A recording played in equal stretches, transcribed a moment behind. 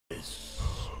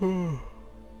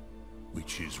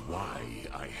Which is why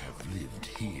I have lived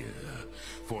here.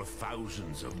 For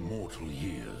thousands of mortal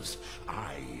years,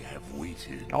 I have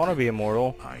waited. I want to be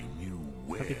immortal. I knew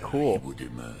where That'd be cool. he would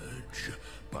emerge,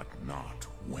 but not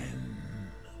when.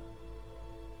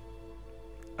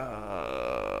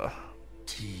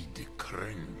 Tid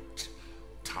krent.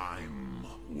 Time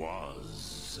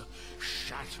was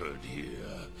shattered here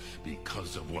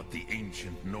because of what the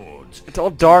ancient Nords. It's all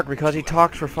dark because he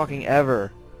talks for fucking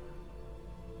ever.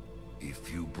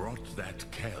 If you brought that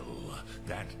Kell,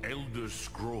 that Elder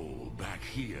Scroll, back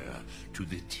here to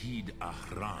the Tid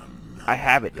Ahran, I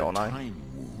have it, don't I? Time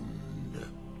wound.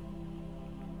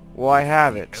 Well, I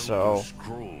have it, The so... Elder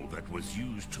Scroll that was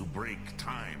used to break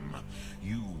time,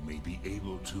 you may be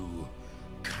able to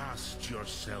cast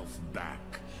yourself back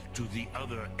to the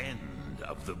other end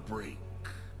of the break.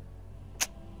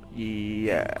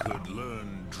 Yeah. You could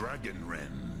learn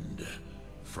Dragonrend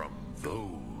from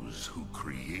those who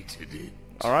created it.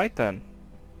 Alright then.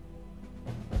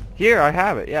 Here, I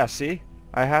have it. Yeah, see?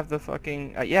 I have the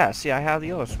fucking... yeah, see, I have the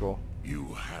Elder Scroll.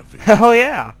 You have it. Oh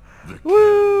yeah! The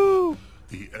Woo!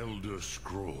 The Elder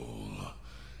Scroll.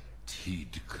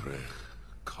 Tidkrech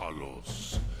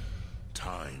Kalos.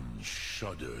 Time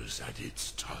shudders at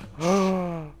its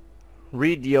touch.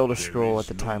 Read the Elder There Scroll is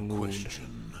at the no time wound.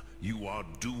 question. You are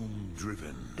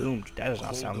doom-driven. Doomed. That does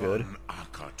not sound good.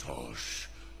 Akatosh.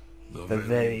 The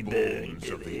very bones bones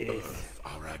of of the the earth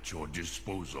are at your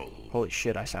disposal. Holy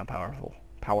shit, I sound powerful.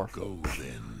 Powerful. Go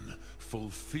then,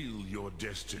 fulfill your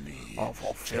destiny. I'll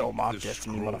fulfill Take my the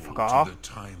destiny, scroll motherfucker. to the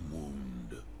time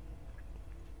wound.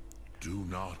 Do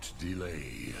not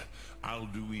delay.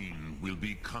 Alduin will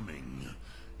be coming.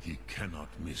 He cannot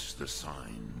miss the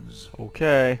signs.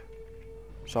 Okay.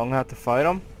 So I'm gonna have to fight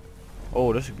him?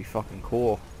 Oh, this would be fucking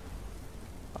cool.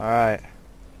 Alright.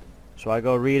 So I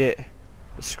go read it.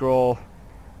 The scroll.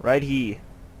 Right here.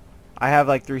 I have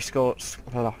like three scrolls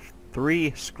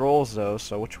though,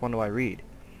 so which one do I read?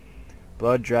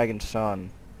 Blood, Dragon, Sun.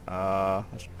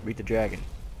 Let's read the dragon.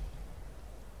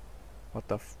 What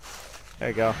the f... There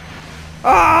you go.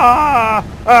 Ah!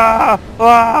 Ah!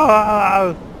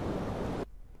 Ah!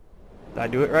 Did I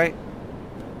do it right?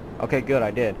 Okay, good,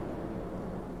 I did.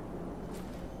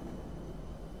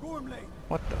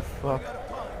 What the fuck?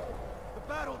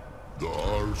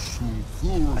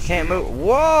 I can't move.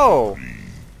 Whoa!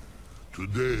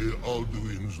 Today,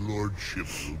 Alduin's lordship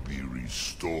will be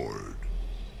restored.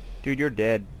 Dude, you're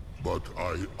dead. But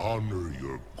I honor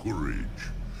your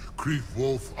courage.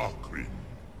 Krivwolf Akrin.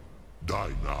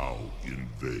 Die now in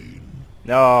vain.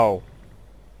 No.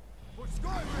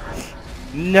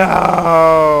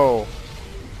 No!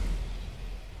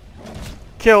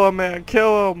 Kill him, man.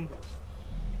 Kill him.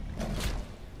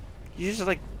 He's just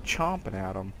like chomping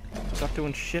at him. Stop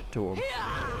doing shit to him.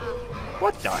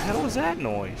 What the hell was that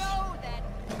noise?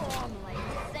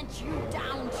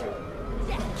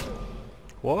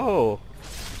 Whoa.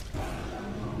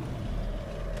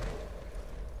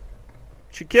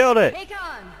 She killed it. Take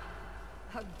on.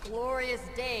 A glorious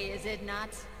day, is it not?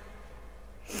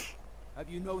 Have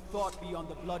you no thought beyond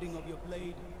the blooding of your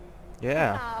blade?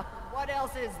 Yeah. What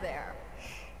else is there?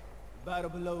 The battle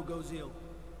below goes ill.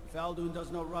 If Alduin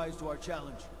does not rise to our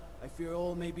challenge, I fear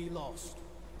all may be lost.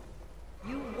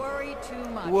 You worry too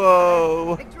much.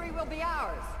 Whoa. Victory will be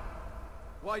ours.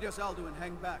 Why does Alduin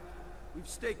hang back? We've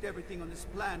staked everything on this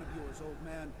plan of yours, old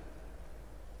man.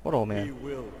 What old He man?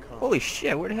 will come. Holy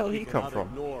shit, where the hell did he come cannot from?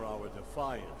 Ignore our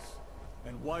defiance.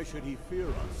 And why should he fear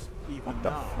us, even What the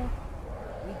now?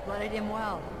 We blooded him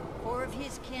well. 4 of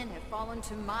his kin have fallen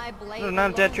to my blade. There's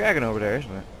not a dead alone. dragon over there,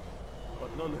 isn't it?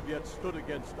 But none have yet stood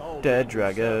against all Dead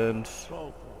dragons.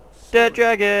 Dead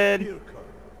dragon!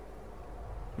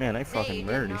 Man, I fucking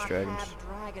murder these dragons. Have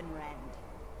Dragonrend.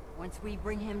 Once we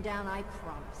bring him down, I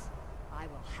promise, I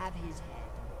will have his head.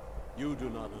 You do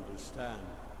not understand.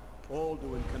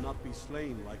 Alduin cannot be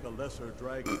slain like a lesser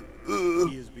dragon.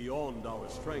 He is beyond our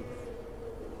strength.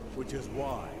 Which is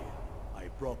why I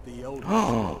brought the Elder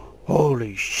Scroll.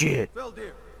 Holy shit!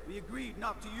 Feldir, we agreed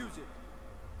not to use it.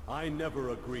 I never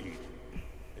agreed.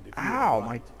 And if you Ow, are my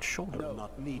right, shoulder. I will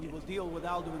not need We it. will deal with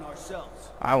Alduin ourselves.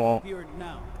 I won't. Fear it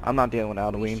now. I'm not dealing with We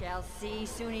Alduin. shall see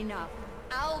soon enough.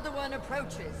 Alduin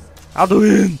approaches.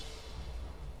 Alduin!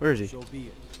 Where is he? So be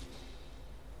it.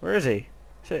 Where is he?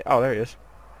 Say, oh, there he is.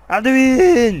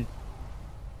 Alduin!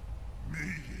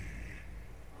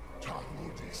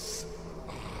 Talmudis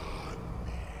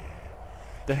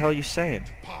The hell are you saying?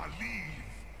 Paliv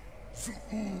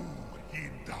Zuhindan.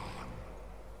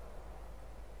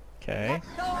 Okay.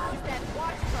 Those that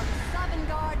watch from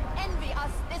Sovngarde envy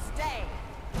us this day.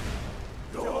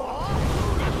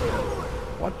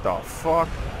 What the fuck?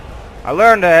 I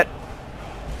learned it!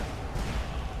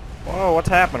 Whoa, what's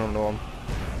happening to him?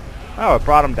 Oh, it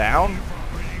brought him down?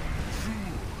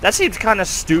 That seems kind of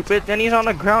stupid. Then he's on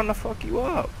the ground to fuck you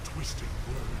up. Twisted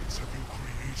words have been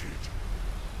created.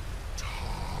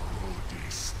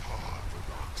 Tarodis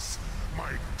Parthenos, my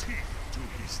teeth to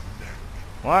his neck.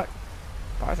 What?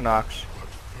 Parthenos. But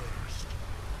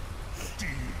first, dear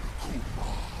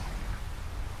Kumar,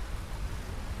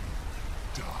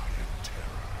 die in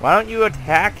terror. Why don't you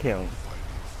attack him?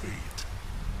 Fighting fate.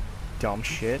 Dumb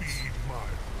shit. Need my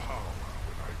power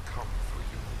when I come for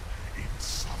you in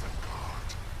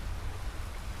Sovngarde.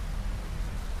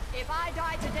 If I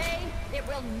die today, it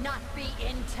will not be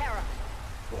in terror.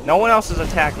 No one else is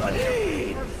attacking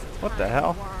me. What the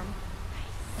hell? Worm,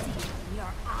 I see in your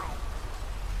eye.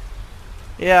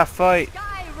 Yeah, fight.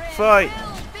 Skyrim Fight.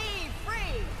 will be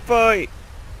free. Fight.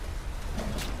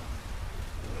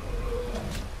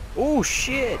 Oh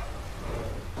shit.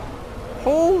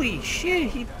 Holy shit,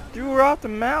 he threw her off the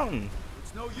mountain.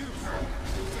 It's no use.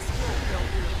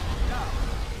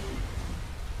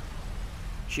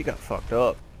 She got fucked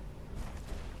up.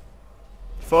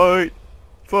 Fight!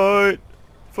 Fight!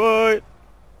 Fight!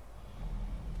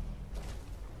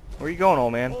 Where you going,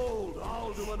 old man? Hold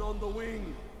Alduin on the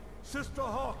wing. Sister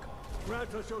Hawk,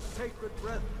 grant us your sacred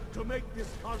breath to make this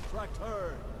contract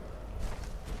heard.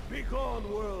 Begone,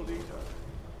 World Eater.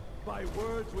 By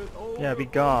words with Yeah, be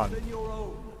gone. than your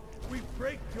own, we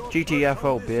break your GTFO, curse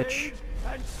on this bitch. age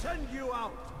and send you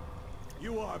out.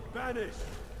 You are banished.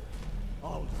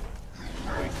 Alduin,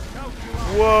 we shout you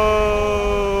out.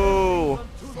 Whoa!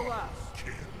 Unto the last.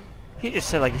 He just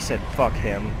said like he said, fuck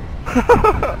him.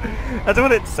 That's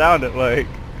what it sounded like.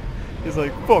 He's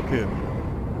like, fuck him.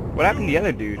 What happened to the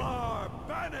other dude? Are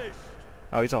banished.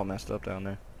 Oh, he's all messed up down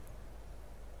there.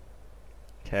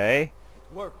 Okay.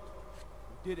 Worked.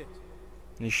 We did it.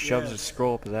 And he shoves Yes. his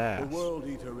scroll up his The ass. World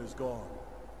Eater is gone.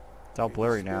 It's all May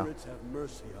blurry the now. spirits have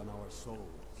mercy on our souls.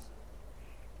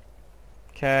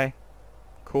 Okay.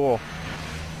 Cool.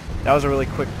 That was a really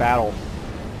quick battle.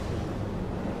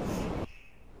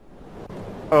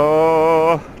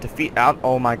 Oh, defeat out.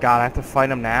 Oh my god, I have to fight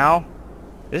him now?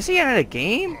 Is this the end of the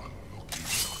game?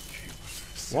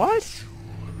 What?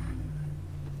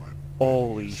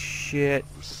 Holy shit.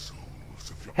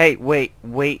 Hey, wait.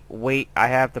 I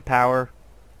have the power.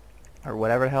 Or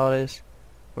whatever the hell it is.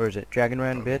 Where is it? Dragon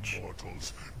Rend, bitch?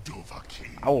 Mortals,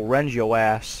 Dovahkiin. I will rend your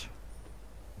ass.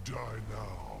 Die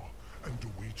now and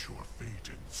await your fate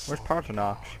in Where's Sovngarde.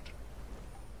 Parthenos?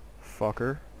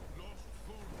 Fucker.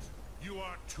 You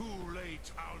are too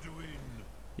late, Alduin.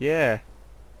 Yeah.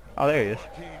 Oh, there he is.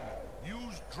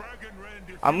 Use Dragon Rend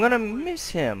if I'm you gonna wish. miss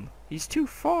him. He's too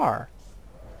far.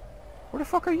 Where the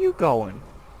fuck are you going?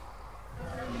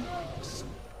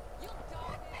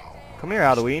 Come here,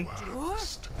 Alduin.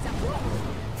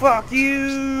 Fuck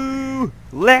you!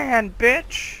 Land,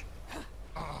 bitch!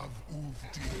 Av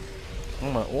Uvdi.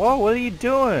 Oh my, whoa, what are you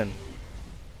doing?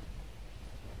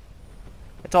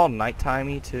 It's all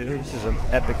nightimey too. This is an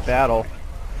epic battle.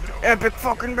 Epic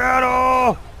fucking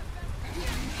battle!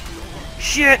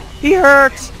 Shit! He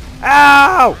hurts!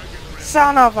 Ow!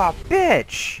 Son of a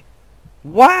bitch!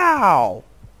 Wow!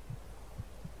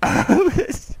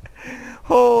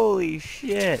 Holy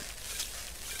shit!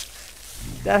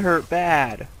 That hurt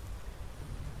bad.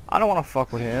 I don't want to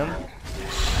fuck with him.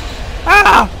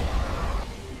 Ah!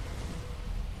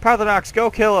 Parthenos,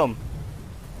 go kill him!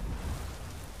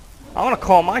 I want to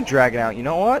call my dragon out. You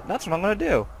know what? That's what I'm gonna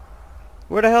do.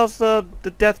 Where the hell's the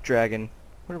death dragon?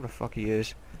 Whatever the fuck he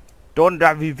is. Don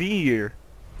Davivir.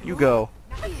 You go.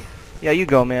 Yeah, you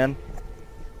go, man.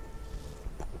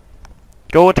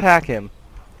 Go attack him.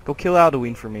 Go kill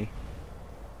Alduin for me.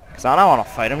 Cause I don't want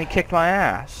to fight him. He kicked my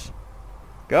ass.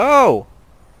 Go.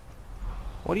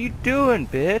 What are you doing,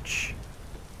 bitch?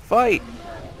 Fight.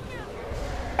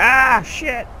 Ah,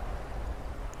 shit.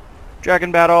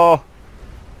 Dragon battle.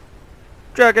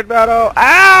 Dragon battle.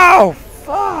 Ow!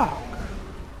 Fuck!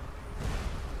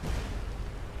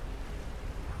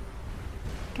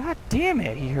 God damn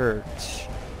it, he hurts.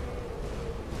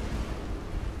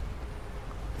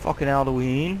 Fucking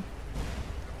Alduin.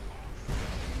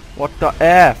 What the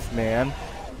F, man?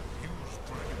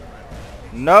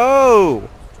 No!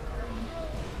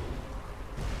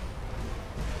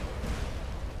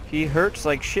 He hurts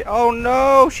like shit. Oh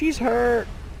no, she's hurt.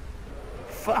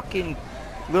 Fucking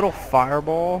little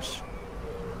fireballs.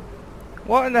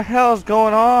 What in the hell is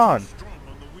going on?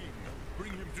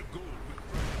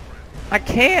 I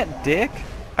can't, dick.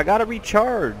 I gotta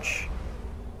recharge.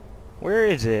 Where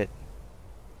is it?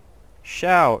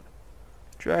 Shout.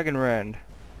 Dragon Rend.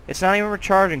 It's not even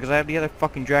recharging because I have the other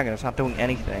fucking dragon. It's not doing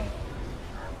anything.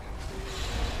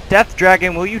 Death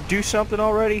Dragon, will you do something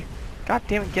already? God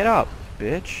damn it, get up,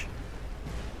 bitch.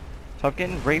 Stop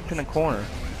getting raped in a corner.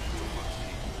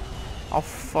 I'll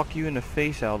fuck you in the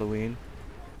face, Alduin.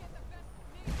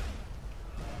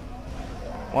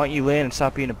 Why don't you land and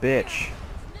stop being a bitch?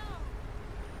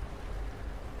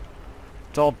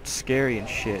 It's all scary and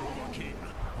shit.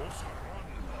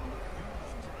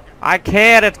 I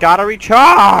can't, it's gotta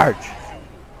recharge!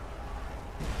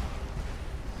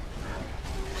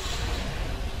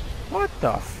 What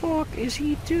the fuck is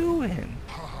he doing?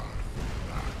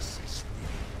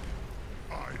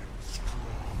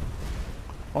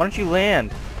 Why don't you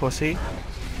land, pussy?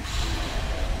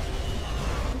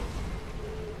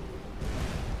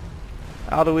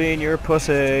 Alduin, you're a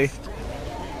pussy.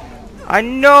 I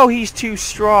know he's too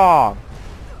strong.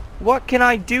 What can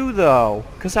I do though?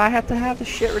 Cause I have to have the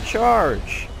shit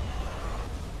recharge.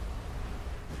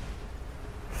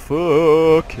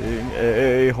 Fucking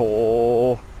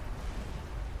a-hole.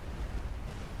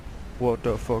 What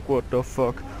the fuck? What the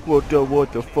fuck? What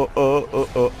the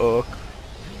fuck?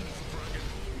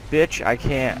 Bitch, I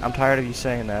can't. I'm tired of you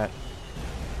saying that.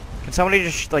 Can somebody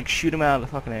just like shoot him out of the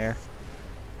fucking air?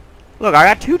 Look, I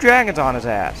got 2 dragons on his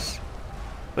ass.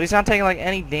 But he's not taking like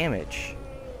any damage.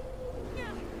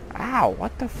 Ow,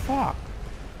 what the fuck?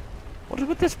 What is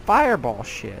with this fireball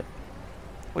shit?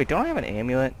 Wait, don't I have an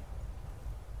amulet?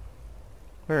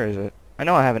 Where is it? I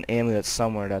know I have an amulet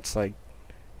somewhere that's like,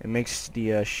 it makes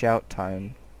the shout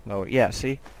time lower. Yeah,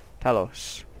 see?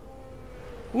 Telos.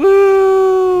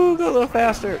 Woo! Go a little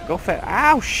faster. Go fast.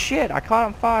 Ow, shit! I caught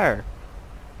on fire.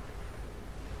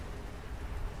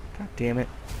 God damn it.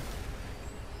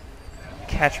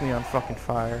 Catch me on fucking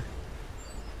fire.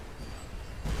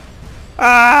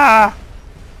 Ah!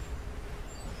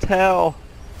 Tell.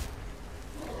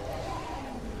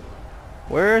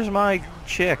 Where's my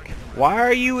chick? Why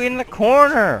are you in the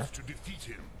corner?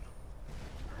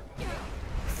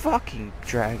 Fucking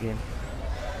dragon.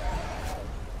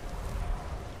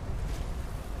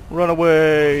 Run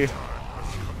away.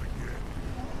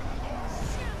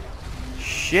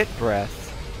 Shit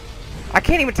breath. I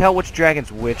can't even tell which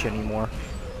dragon's which anymore.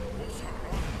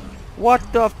 What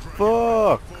the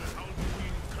fuck?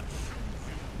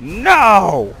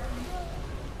 No!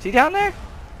 Is he down there?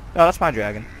 No, that's my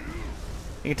dragon.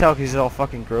 You can tell because he's all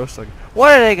fucking gross looking.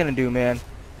 What are they gonna do, man?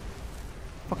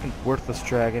 Fucking worthless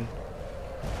dragon.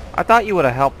 I thought you would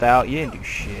have helped out. You didn't do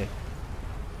shit.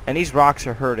 And these rocks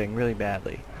are hurting really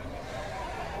badly.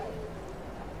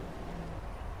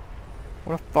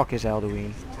 Where the fuck is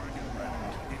Alduin?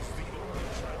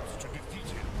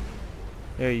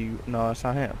 There you... No, that's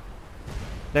not him.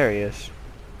 There he is.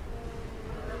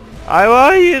 I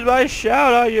want to use my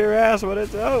shout on your ass, but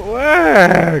it don't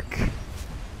work!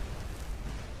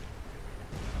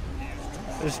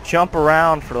 Just jump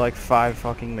around for like 5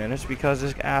 fucking minutes because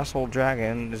this asshole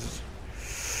dragon is...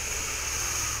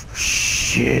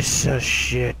 Shit, a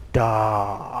shit.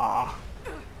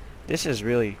 This is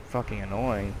really fucking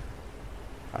annoying.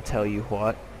 I'll tell you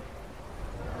what.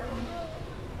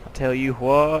 I'll tell you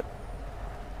what.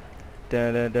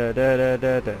 Dovakin,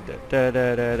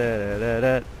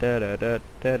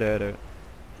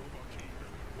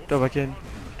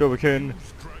 Dovakin,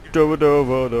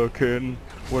 Dovakin.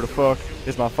 Where the fuck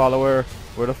is my follower?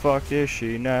 Where the fuck is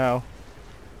she now?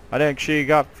 I think she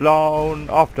got flown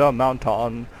off the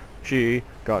mountain. She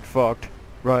got fucked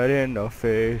right in the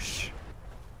face.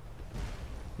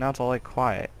 Now it's all like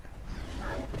quiet.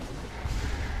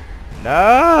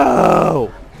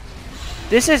 No!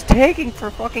 This is taking for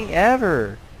fucking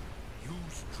ever.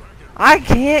 I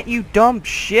can't, you dumb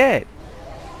shit.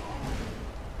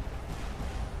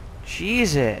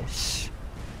 Jesus.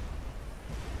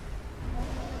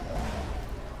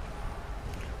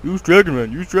 Use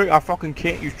Dragonman, use Dragon. I fucking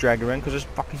can't use Dragonman because this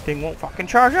fucking thing won't fucking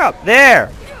charge up. There!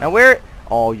 Now where?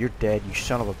 Oh, you're dead, you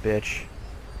son of a bitch.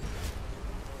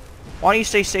 Why don't you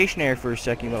stay stationary for a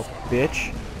second, you little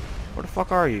bitch? Where the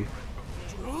fuck are you?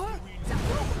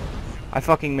 I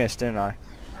fucking missed, didn't I?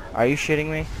 Are you shitting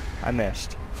me? I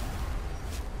missed.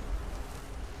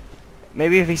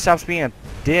 Maybe if he stops being a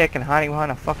dick and hiding behind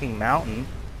a fucking mountain.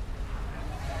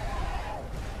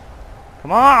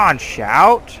 Come on,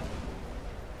 shout!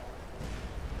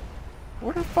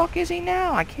 Where the fuck is he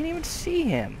now? I can't even see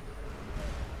him.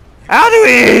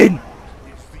 Alduin!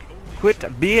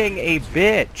 Quit being a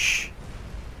bitch.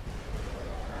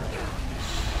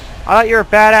 I thought you're a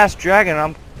badass dragon.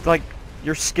 I'm like,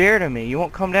 you're scared of me. You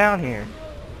won't come down here.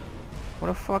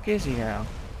 Where the fuck is he now?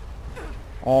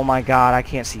 Oh my god, I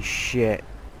can't see shit.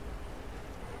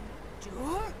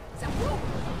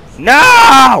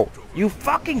 No! You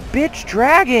fucking bitch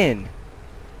dragon!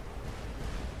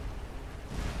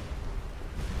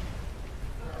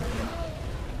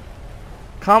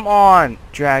 Come on,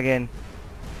 dragon.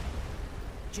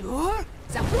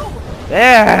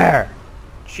 There!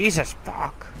 Jesus,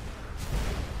 fuck.